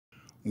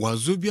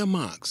Wazobia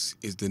Max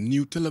is the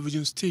new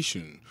television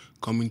station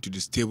coming to the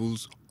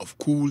stables of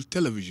Cool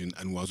Television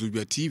and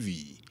Wazobia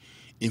TV.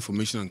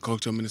 Information and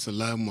Culture Minister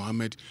Lai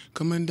Mohammed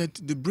commended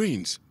the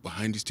brains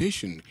behind the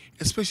station,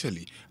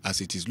 especially as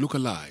it is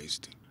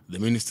localized. The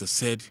minister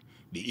said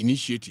the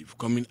initiative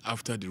coming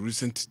after the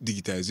recent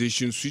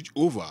digitization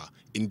switchover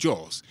in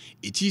Jos,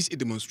 it is a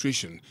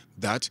demonstration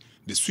that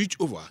the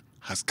switchover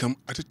has come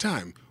at a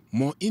time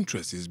more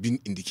interest is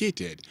being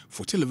indicated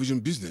for television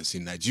business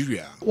in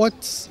Nigeria.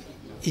 What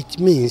it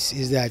means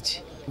is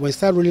that when we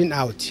start rolling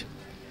out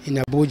in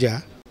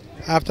Abuja,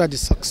 after the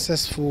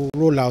successful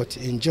rollout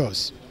in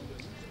Jos,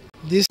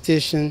 this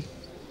station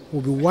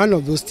will be one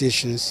of those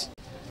stations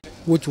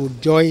which will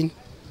join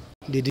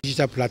the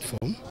digital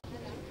platform,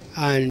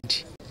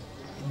 and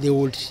they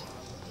would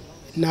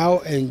now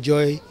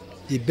enjoy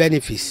the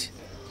benefits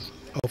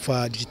of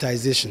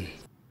digitization.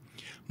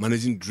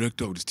 Managing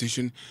Director of the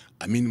station,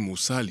 Amin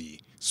Musali,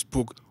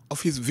 spoke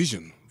of his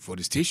vision for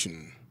the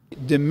station.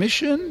 The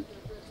mission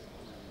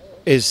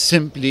is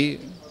simply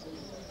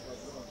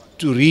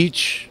to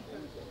reach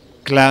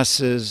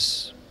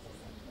classes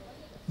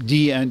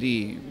D and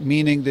E,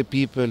 meaning the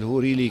people who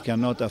really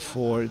cannot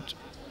afford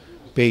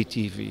pay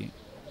TV.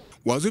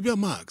 Wazobia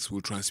Max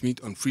will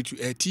transmit on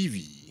free-to-air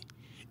TV.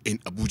 In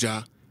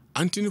Abuja,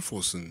 Anthony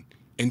Forson,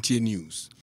 NTA News.